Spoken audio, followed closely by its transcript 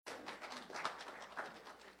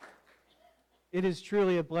It is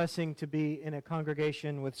truly a blessing to be in a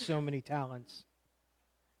congregation with so many talents.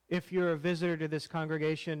 If you're a visitor to this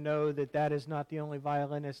congregation, know that that is not the only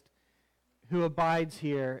violinist who abides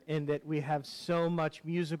here, and that we have so much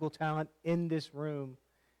musical talent in this room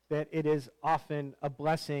that it is often a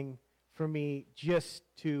blessing for me just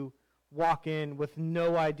to walk in with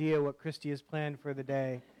no idea what Christy has planned for the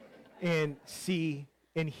day and see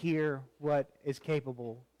and hear what is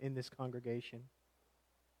capable in this congregation.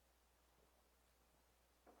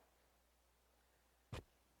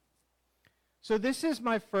 So this is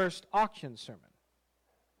my first auction sermon.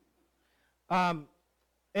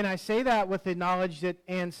 And I say that with the knowledge that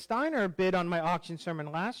Ann Steiner bid on my auction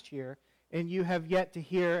sermon last year, and you have yet to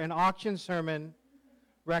hear an auction sermon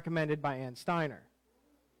recommended by Ann Steiner.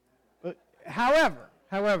 However,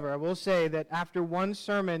 I will say that after one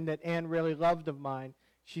sermon that Ann really loved of mine,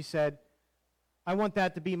 she said, "I want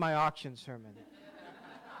that to be my auction sermon."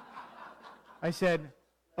 I said,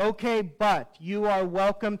 "Okay, but you are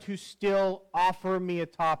welcome to still offer me a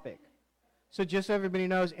topic." So just so everybody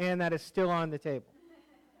knows, Ann, that is still on the table.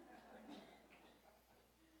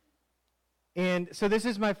 And so this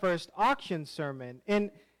is my first auction sermon.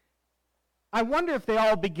 And I wonder if they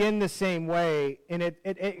all begin the same way. And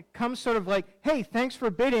it comes sort of like, hey, thanks for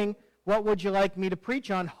bidding. What would you like me to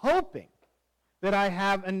preach on? Hoping that I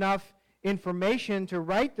have enough information to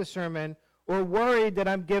write the sermon, or worried that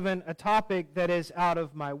I'm given a topic that is out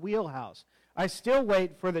of my wheelhouse. I still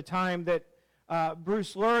wait for the time that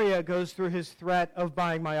Bruce Luria goes through his threat of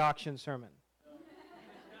buying my auction sermon.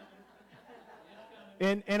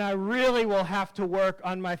 And I really will have to work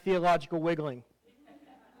on my theological wiggling.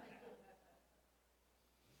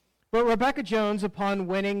 But Rebecca Jones, upon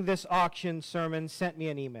winning this auction sermon, sent me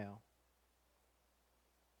an email.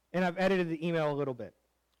 And I've edited the email a little bit.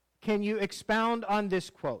 Can you expound on this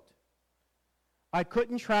quote? I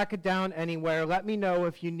couldn't track it down anywhere. Let me know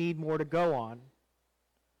if you need more to go on.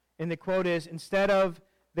 And the quote is, instead of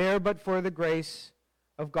there but for the grace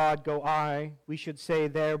of God go I, we should say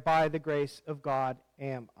there by the grace of God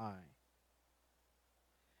am I.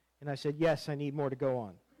 And I said, yes, I need more to go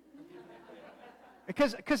on.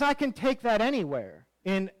 Because I can take that anywhere.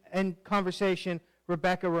 In conversation,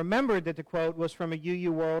 Rebecca remembered that the quote was from a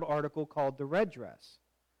UU World article called The Red Dress.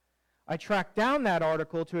 I tracked down that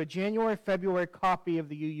article to a January-February copy of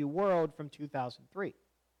the UU World from 2003.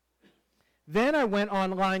 Then I went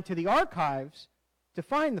online to the archives to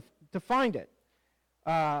find it.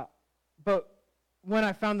 But when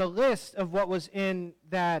I found the list of what was in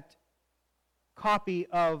that copy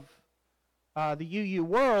of the UU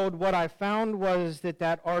World, what I found was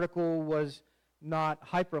that article was not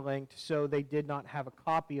hyperlinked, so they did not have a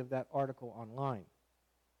copy of that article online.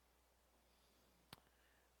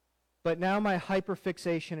 But now my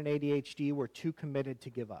hyperfixation and ADHD were too committed to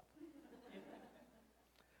give up.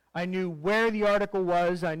 I knew where the article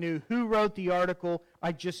was. I knew who wrote the article.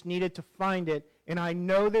 I just needed to find it. And I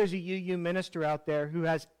know there's a UU minister out there who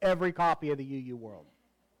has every copy of the UU World.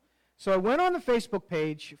 So I went on the Facebook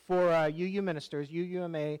page for UU Ministers,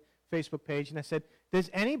 UUMA Facebook page, and I said, does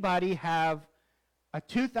anybody have a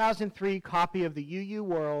 2003 copy of the UU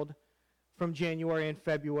World from January and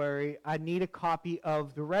February? I need a copy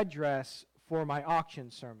of The Red Dress for my auction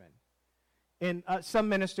sermon. And some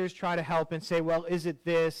ministers try to help and say, well, is it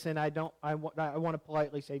this? And I want to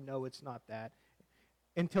politely say, no, it's not that.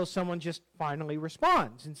 Until someone just finally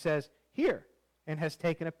responds and says, here, and has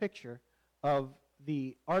taken a picture of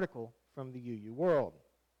the article from the UU World.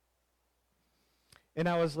 And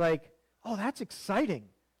I was like, oh, that's exciting.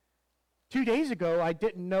 2 days ago, I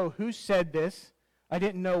didn't know who said this. I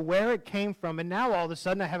didn't know where it came from. And now all of a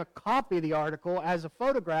sudden, I have a copy of the article as a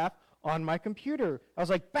photograph on my computer. I was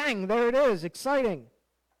like, bang, there it is, exciting.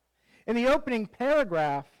 In the opening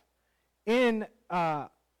paragraph in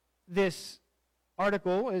this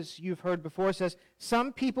article, as you've heard before, says,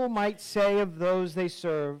 some people might say of those they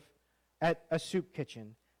serve at a soup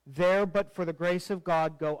kitchen, there but for the grace of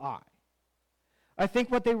God go I. I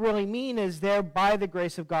think what they really mean is there by the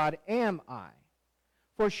grace of God am I.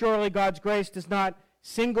 For surely God's grace does not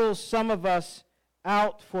single some of us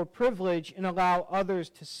out for privilege and allow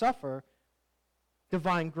others to suffer.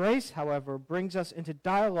 Divine grace, however, brings us into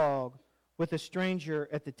dialogue with a stranger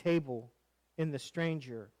at the table and the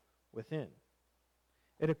stranger within.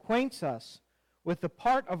 It acquaints us with the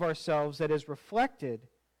part of ourselves that is reflected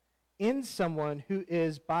in someone who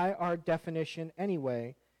is, by our definition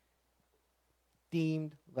anyway,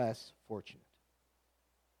 deemed less fortunate.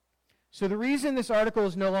 So the reason this article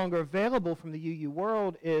is no longer available from the UU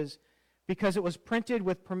World is because it was printed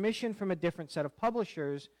with permission from a different set of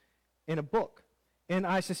publishers in a book. And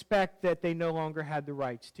I suspect that they no longer had the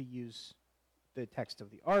rights to use the text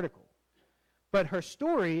of the article. But her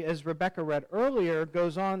story, as Rebecca read earlier,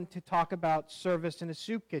 goes on to talk about service in a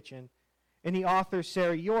soup kitchen, and the author,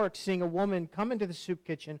 Sarah York, seeing a woman come into the soup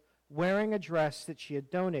kitchen wearing a dress that she had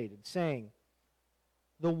donated, saying,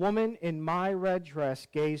 "The woman in my red dress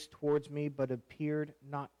gazed towards me, but appeared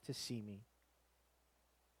not to see me.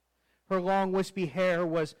 Her long wispy hair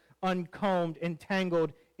was uncombed and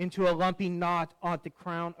tangled into a lumpy knot on the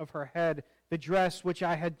crown of her head. The dress which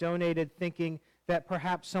I had donated, thinking that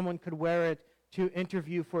perhaps someone could wear it to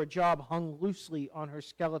interview for a job, hung loosely on her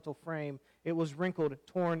skeletal frame. It was wrinkled,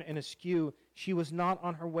 torn, and askew. She was not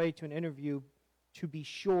on her way to an interview, to be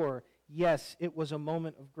sure. Yes, it was a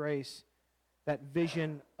moment of grace. That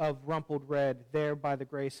vision of rumpled red, there by the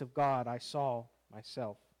grace of God, I saw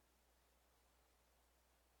myself."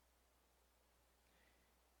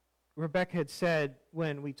 Rebecca had said,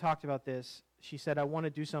 when we talked about this, she said, "I want to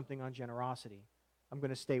do something on generosity. I'm going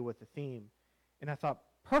to stay with the theme." And I thought,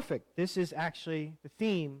 perfect. This is actually the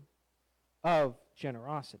theme of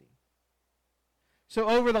generosity. So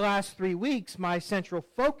over the last 3 weeks, my central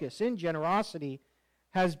focus in generosity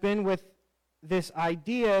has been with this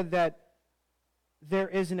idea that there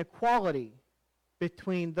is an equality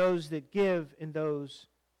between those that give and those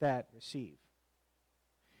that receive.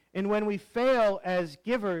 And when we fail as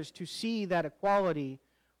givers to see that equality,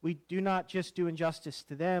 we do not just do injustice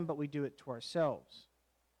to them, but we do it to ourselves.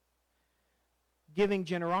 Giving with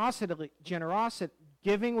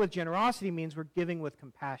generosity means we're giving with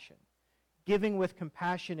compassion. Giving with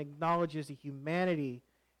compassion acknowledges the humanity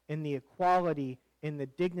and the equality and the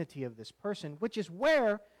dignity of this person, which is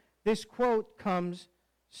where this quote comes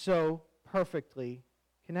so perfectly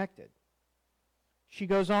connected. She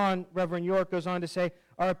goes on, Reverend York goes on to say,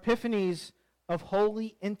 our epiphanies of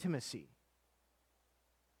holy intimacy,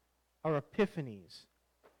 are a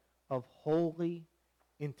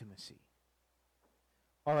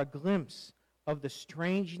glimpse of the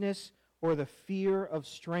strangeness or the fear of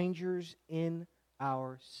strangers in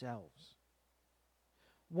ourselves.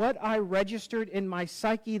 What I registered in my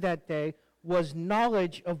psyche that day was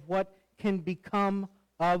knowledge of what can become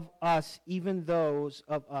of us, even those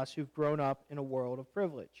of us who've grown up in a world of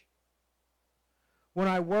privilege. When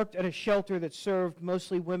I worked at a shelter that served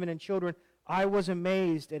mostly women and children, I was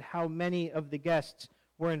amazed at how many of the guests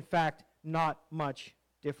were in fact not much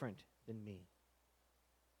different than me.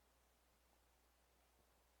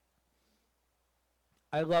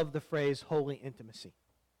 I love the phrase holy intimacy.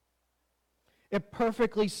 It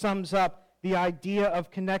perfectly sums up the idea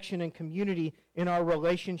of connection and community in our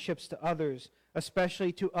relationships to others,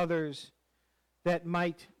 especially to others that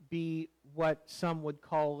might be what some would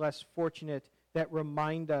call less fortunate, that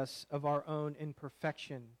remind us of our own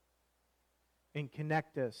imperfection and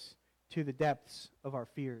connect us to the depths of our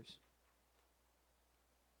fears.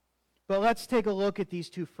 But let's take a look at these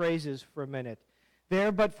two phrases for a minute.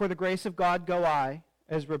 There, but for the grace of God go I,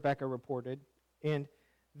 as Rebecca reported, and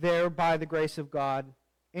there by the grace of God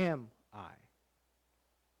am I.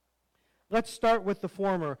 Let's start with the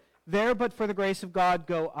former. There, but for the grace of God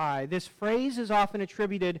go I. This phrase is often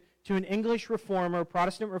attributed to an English reformer,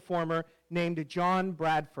 Protestant reformer, named John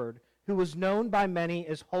Bradford, who was known by many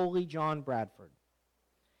as Holy John Bradford.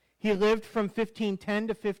 He lived from 1510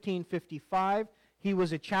 to 1555. He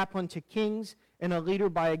was a chaplain to kings and a leader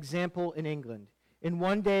by example in England. And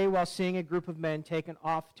one day, while seeing a group of men taken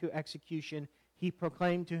off to execution, he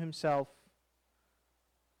proclaimed to himself,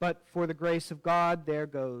 "But for the grace of God, there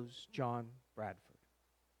goes John Bradford."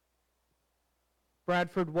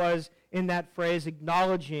 Bradford was, in that phrase,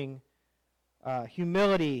 acknowledging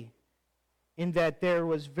humility, in that there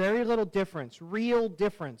was very little difference, real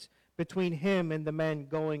difference, between him and the men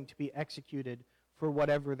going to be executed for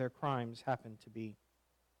whatever their crimes happened to be.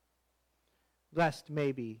 Lest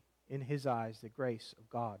maybe, in his eyes, the grace of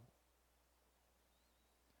God.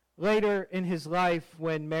 Later in his life,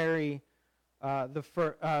 when Mary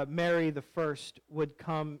the First would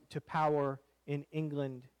come to power in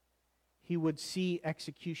England, he would see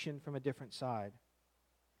execution from a different side.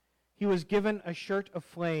 He was given a shirt of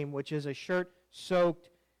flame, which is a shirt soaked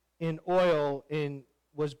in oil and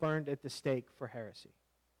was burned at the stake for heresy.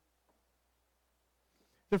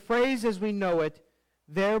 The phrase as we know it,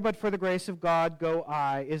 there but for the grace of God go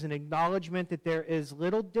I, is an acknowledgement that there is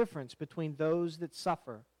little difference between those that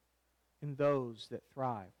suffer and those that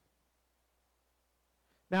thrive.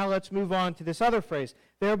 Now let's move on to this other phrase,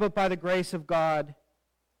 there but by the grace of God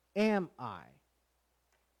am I.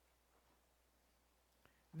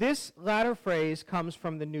 This latter phrase comes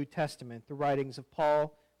from the New Testament, the writings of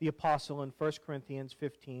Paul the Apostle in 1 Corinthians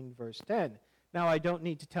 15, verse 10. Now, I don't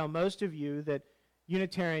need to tell most of you that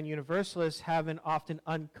Unitarian Universalists have an often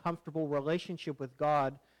uncomfortable relationship with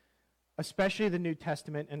God, especially the New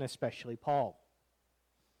Testament and especially Paul.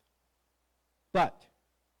 But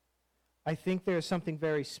I think there is something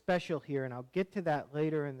very special here, and I'll get to that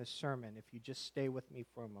later in the sermon if you just stay with me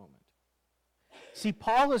for a moment. See,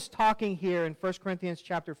 Paul is talking here in 1 Corinthians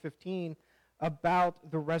chapter 15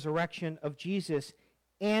 about the resurrection of Jesus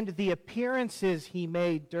and the appearances he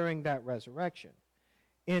made during that resurrection.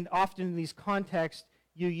 And often in these contexts,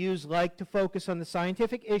 UUs like to focus on the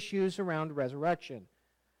scientific issues around resurrection.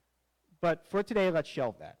 But for today, let's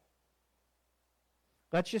shelve that.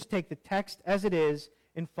 Let's just take the text as it is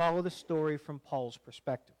and follow the story from Paul's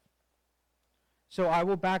perspective. So I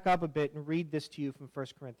will back up a bit and read this to you from 1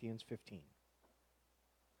 Corinthians 15.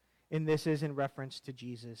 And this is in reference to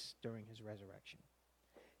Jesus during his resurrection.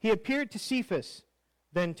 He appeared to Cephas,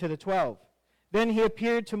 then to the 12. Then he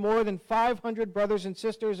appeared to more than 500 brothers and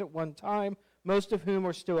sisters at one time, most of whom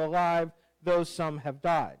are still alive, though some have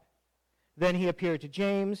died. Then he appeared to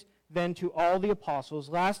James, then to all the apostles.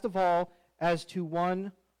 Last of all, as to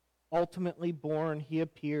one ultimately born, he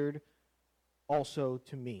appeared also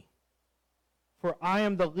to me. For I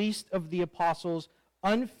am the least of the apostles,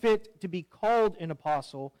 unfit to be called an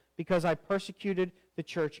apostle, because I persecuted the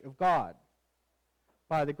church of God.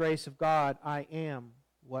 By the grace of God, I am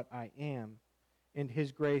what I am, and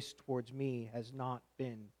his grace towards me has not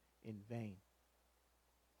been in vain.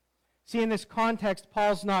 See, in this context,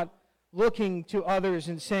 Paul's not looking to others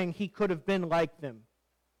and saying he could have been like them.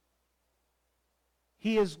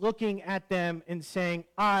 He is looking at them and saying,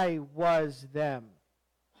 I was them.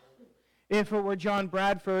 If it were John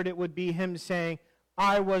Bradford, it would be him saying,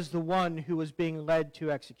 I was the one who was being led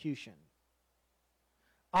to execution.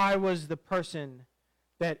 I was the person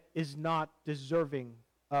that is not deserving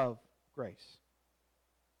of grace.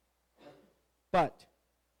 But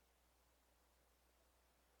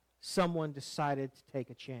someone decided to take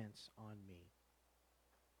a chance on me.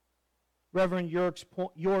 Reverend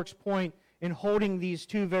York's point in holding these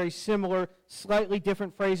two very similar, slightly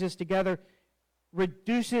different phrases together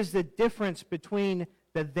reduces the difference between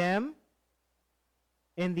the them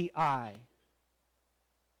and the I.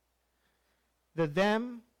 The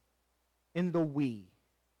them and the we.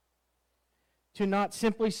 To not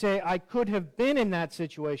simply say, I could have been in that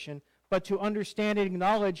situation, but to understand and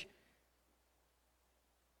acknowledge,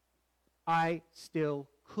 I still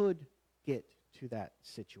could get to that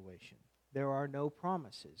situation. There are no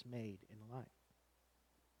promises made in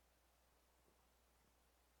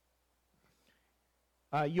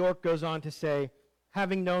life. York goes on to say,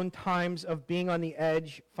 having known times of being on the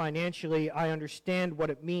edge financially, I understand what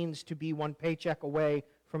it means to be one paycheck away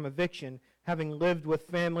from eviction. Having lived with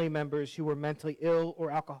family members who were mentally ill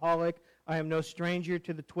or alcoholic, I am no stranger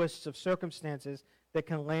to the twists of circumstances that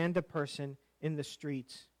can land a person in the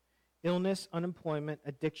streets. Illness, unemployment,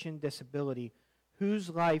 addiction, disability. Whose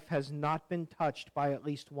life has not been touched by at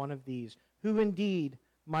least one of these? Who indeed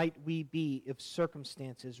might we be if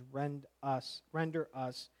circumstances render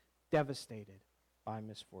us devastated by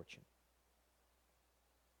misfortune?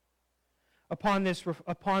 Upon this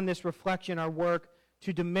reflection, our work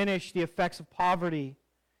to diminish the effects of poverty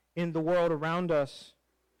in the world around us,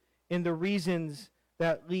 in the reasons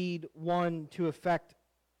that lead one to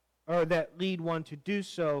do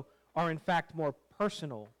so, are in fact more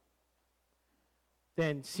personal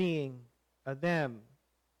than seeing them.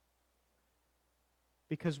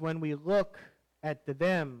 Because when we look at the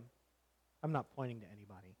them, I'm not pointing to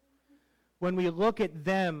anybody. When we look at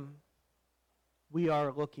them, we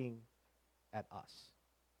are looking at us.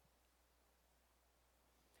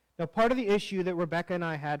 Now, part of the issue that Rebecca and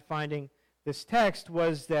I had finding this text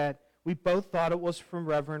was that we both thought it was from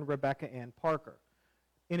Reverend Rebecca Ann Parker,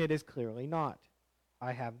 and it is clearly not.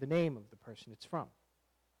 I have the name of the person it's from.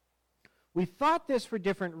 We thought this for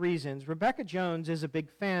different reasons. Rebecca Jones is a big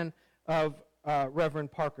fan of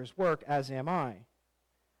Reverend Parker's work, as am I.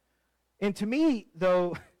 And to me,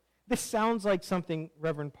 though, this sounds like something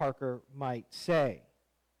Reverend Parker might say.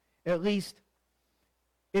 At least,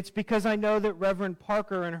 it's because I know that Reverend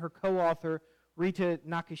Parker and her co-author, Rita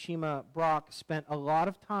Nakashima Brock, spent a lot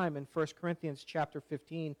of time in 1 Corinthians chapter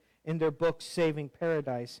 15 in their book, Saving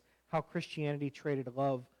Paradise, How Christianity Traded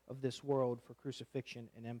Love of This World for Crucifixion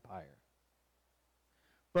and Empire.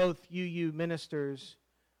 Both UU ministers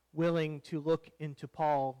willing to look into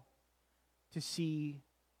Paul to see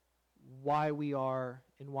why we are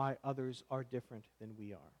and why others are different than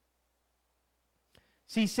we are.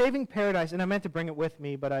 See, Saving Paradise, and I meant to bring it with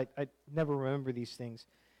me, but I never remember these things,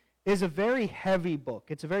 is a very heavy book.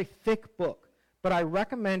 It's a very thick book, but I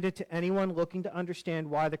recommend it to anyone looking to understand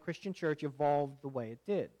why the Christian church evolved the way it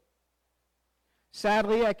did.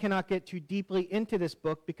 Sadly, I cannot get too deeply into this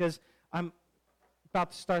book because I'm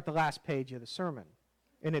about to start the last page of the sermon,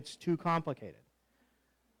 and it's too complicated.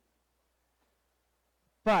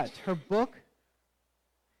 But her book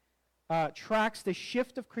tracks the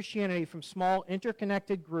shift of Christianity from small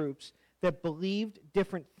interconnected groups that believed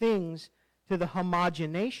different things to the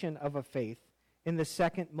homogenation of a faith in the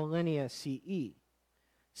second millennia CE.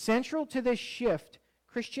 Central to this shift,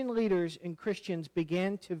 Christian leaders and Christians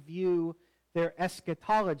began to view their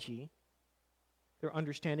eschatology, their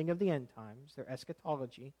understanding of the end times, their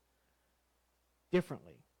eschatology,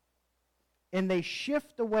 differently. And they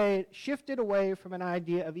shifted away from an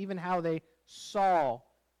idea of even how they saw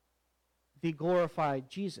the glorified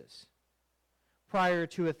Jesus. Prior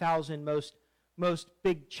to 1,000, most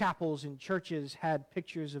big chapels and churches had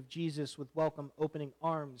pictures of Jesus with welcome opening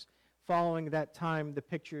arms. Following that time, the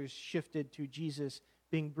pictures shifted to Jesus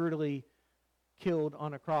being brutally killed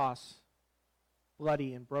on a cross,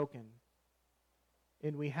 bloody and broken.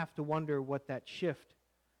 And we have to wonder what that shift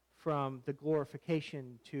from the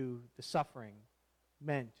glorification to the suffering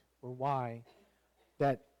meant, or why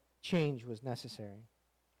that change was necessary.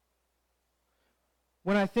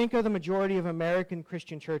 When I think of the majority of American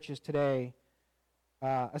Christian churches today,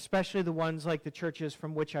 especially the ones like the churches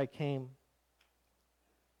from which I came,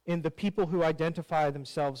 and the people who identify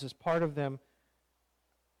themselves as part of them,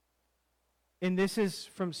 and this is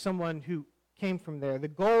from someone who came from there, the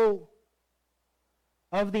goal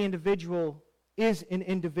of the individual is an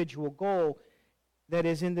individual goal that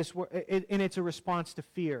is in this world, and it's a response to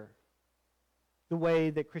fear, the way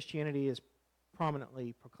that Christianity is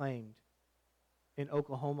prominently proclaimed in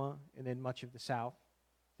Oklahoma and in much of the South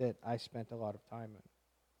that I spent a lot of time in.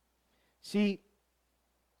 See,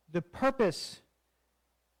 the purpose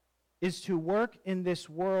is to work in this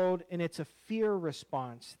world, and it's a fear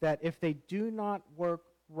response that if they do not work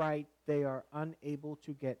right, they are unable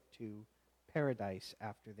to get to paradise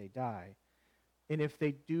after they die. And if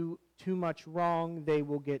they do too much wrong, they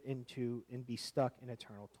will get into and be stuck in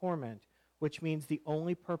eternal torment, which means the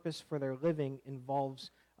only purpose for their living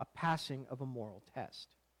involves a passing of a moral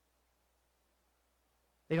test.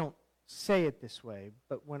 They don't say it this way,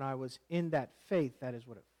 but when I was in that faith, that is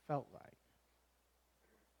what it felt like.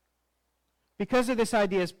 Because of this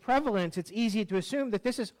idea's prevalence, it's easy to assume that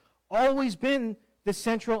this has always been the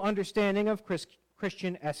central understanding of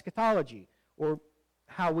Christian eschatology, or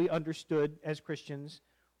how we understood as Christians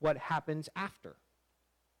what happens after.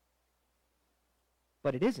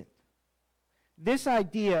 But it isn't. This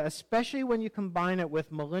idea, especially when you combine it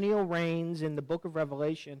with millennial reigns in the book of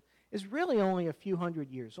Revelation, is really only a few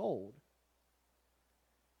hundred years old.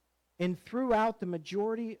 And throughout the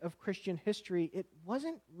majority of Christian history, it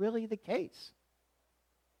wasn't really the case.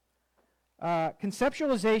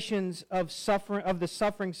 Conceptualizations of the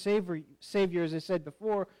suffering Savior, as I said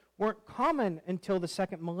before, weren't common until the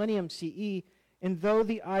second millennium CE, and though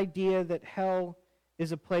the idea that hell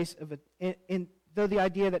is a place of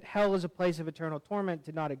eternal torment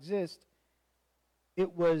did not exist,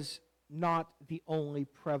 it was not the only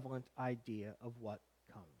prevalent idea of what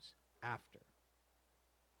comes after.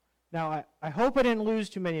 Now, I hope I didn't lose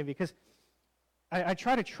too many of you, because I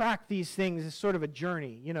try to track these things as sort of a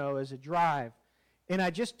journey, as a drive, and I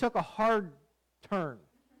just took a hard turn.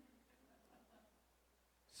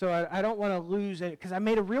 So I don't want to lose it, because I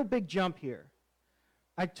made a real big jump here.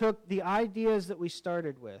 I took the ideas that we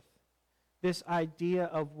started with, this idea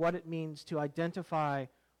of what it means to identify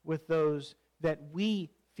with those that we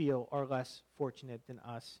feel are less fortunate than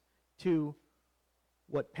us, to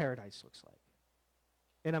what paradise looks like.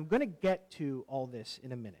 And I'm going to get to all this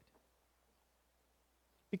in a minute.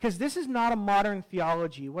 Because this is not a modern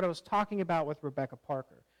theology, what I was talking about with Rebecca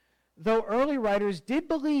Parker. Though early writers did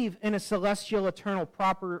believe in a celestial, eternal,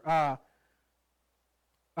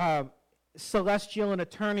 celestial and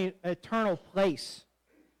eternal place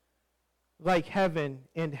like heaven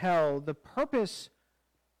and hell, the purpose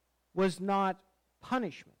was not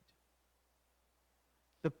punishment.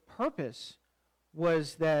 The purpose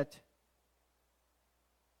was that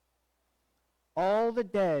all the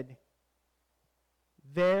dead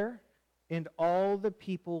there and all the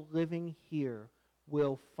people living here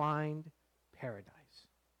will find paradise.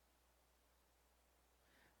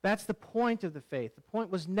 That's the point of the faith. The point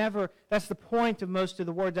was never, that's the point of most of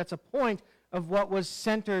the words. That's a point of what was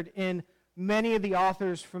centered in many of the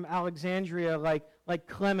authors from Alexandria, like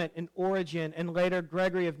Clement and Origen, and later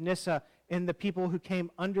Gregory of Nyssa, and the people who came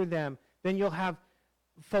under them. Then you'll have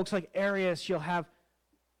folks like Arius. You'll have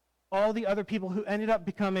all the other people who ended up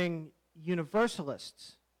becoming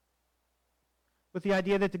universalists, with the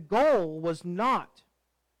idea that the goal was not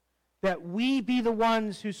that we be the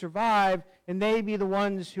ones who survive and they be the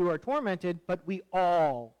ones who are tormented, but we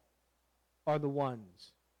all are the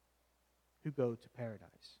ones who go to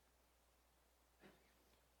paradise.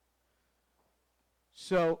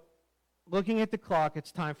 So, looking at the clock,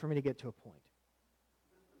 it's time for me to get to a point.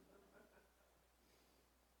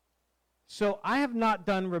 So, I have not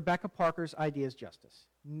done Rebecca Parker's ideas justice.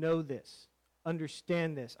 Know this.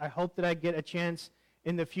 Understand this. I hope that I get a chance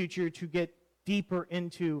in the future to get deeper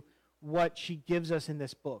into what she gives us in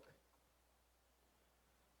this book.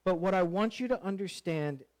 But what I want you to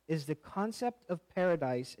understand is the concept of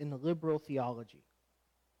paradise in liberal theology.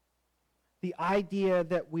 The idea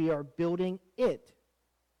that we are building it,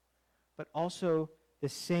 but also the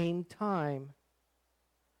same time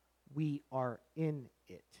we are in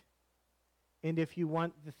it. And if you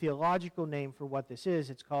want the theological name for what this is,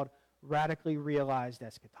 it's called radically realized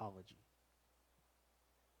eschatology.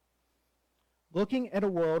 Looking at a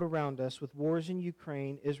world around us with wars in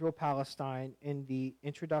Ukraine, Israel, Palestine, in the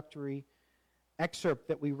introductory excerpt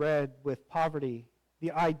that we read with poverty,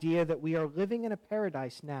 the idea that we are living in a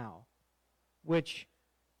paradise now, which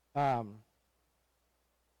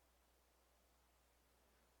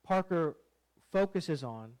Parker focuses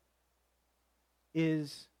on,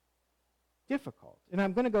 is difficult. And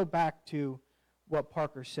I'm going to go back to what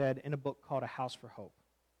Parker said in a book called A House for Hope.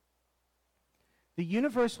 The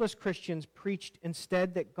Universalist Christians preached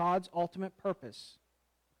instead that God's ultimate purpose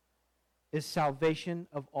is salvation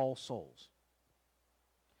of all souls.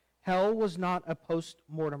 Hell was not a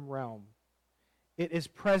post-mortem realm. It is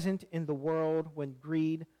present in the world when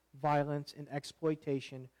greed, violence, and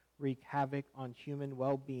exploitation wreak havoc on human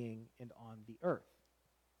well-being and on the earth.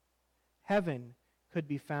 Heaven could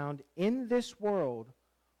be found in this world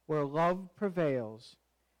where love prevails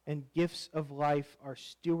and gifts of life are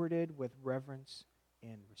stewarded with reverence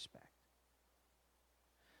and respect.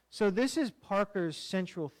 So this is Parker's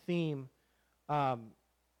central theme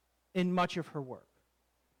in much of her work.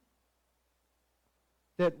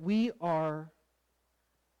 That we are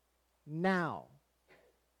now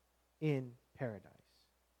in paradise.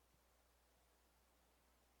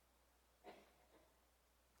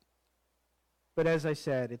 But as I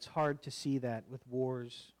said, it's hard to see that with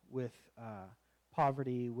wars, with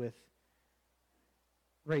poverty, with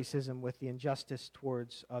racism, with the injustice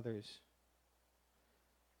towards others.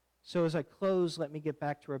 So as I close, let me get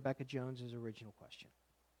back to Rebecca Jones's original question.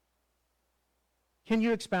 Can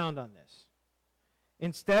you expound on this?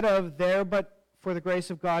 Instead of there but for the grace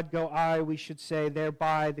of God go I, we should say there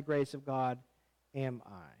by the grace of God am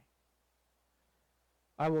I.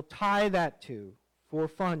 I will tie that to, for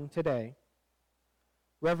fun today,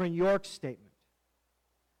 Reverend York's statement.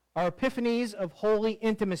 Our epiphanies of holy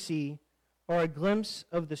intimacy are a glimpse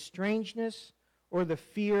of the strangeness or the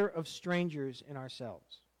fear of strangers in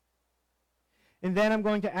ourselves. And then I'm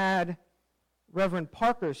going to add Reverend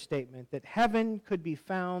Parker's statement that heaven could be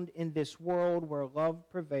found in this world where love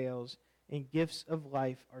prevails and gifts of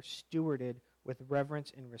life are stewarded with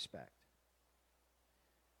reverence and respect.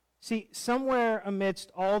 See, somewhere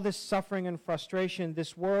amidst all this suffering and frustration,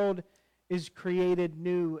 this world is created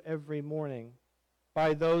new every morning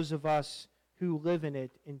by those of us who live in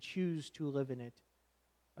it and choose to live in it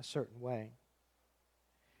a certain way.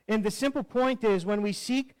 And the simple point is, when we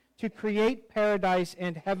seek to create paradise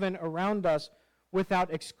and heaven around us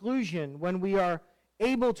without exclusion, when we are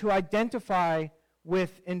able to identify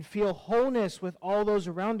with and feel wholeness with all those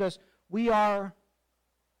around us, we are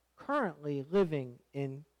currently living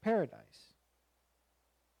in paradise.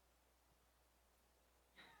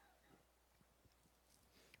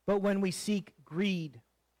 But when we seek greed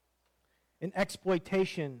and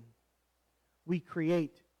exploitation, we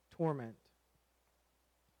create torment.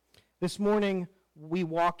 This morning, we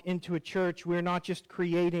walk into a church. We're not just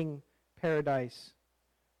creating paradise.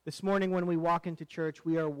 This morning, when we walk into church,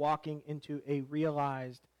 we are walking into a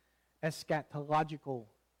realized eschatological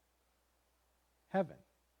heaven,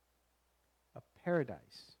 a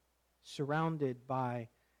paradise surrounded by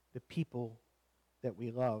the people that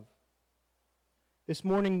we love. This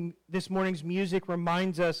morning's music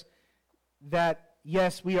reminds us that,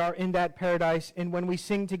 yes, we are in that paradise, and when we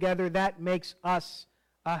sing together, that makes us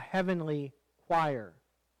a heavenly choir.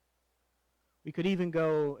 We could even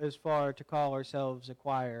go as far to call ourselves a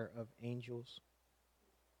choir of angels.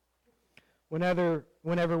 Whenever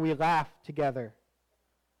we laugh together,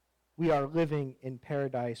 we are living in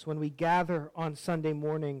paradise. When we gather on Sunday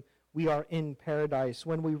morning, we are in paradise.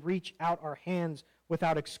 When we reach out our hands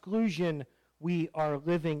without exclusion, we are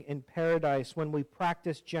living in paradise. When we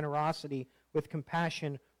practice generosity with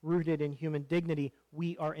compassion rooted in human dignity,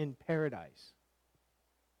 we are in paradise.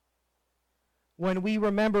 When we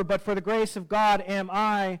remember, but for the grace of God am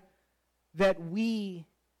I, that we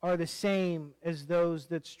are the same as those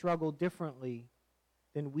that struggle differently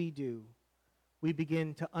than we do, we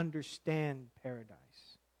begin to understand paradise.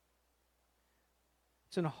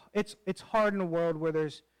 It's hard in a world where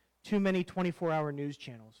there's too many 24-hour news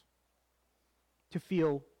channels to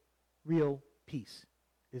feel real peace,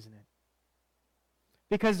 isn't it?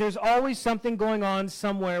 Because there's always something going on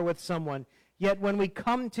somewhere with someone. Yet when we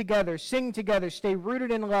come together, sing together, stay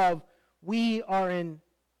rooted in love, we are in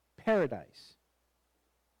paradise.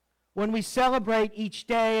 When we celebrate each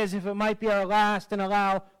day as if it might be our last and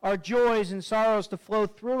allow our joys and sorrows to flow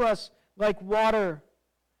through us like water,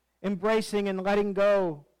 embracing and letting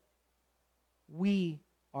go, we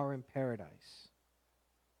are in paradise.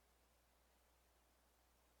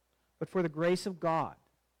 But for the grace of God,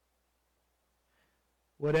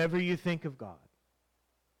 whatever you think of God,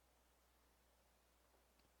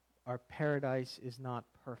 our paradise is not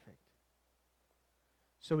perfect.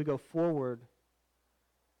 So we go forward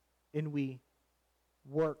and we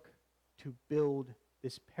work to build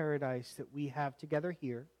this paradise that we have together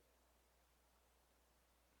here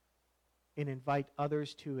and invite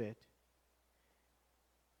others to it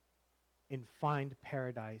and find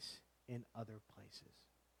paradise in other places.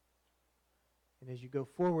 And as you go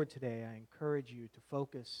forward today, I encourage you to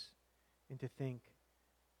focus and to think,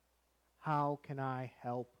 how can I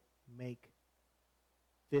help make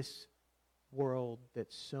this world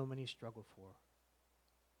that so many struggle for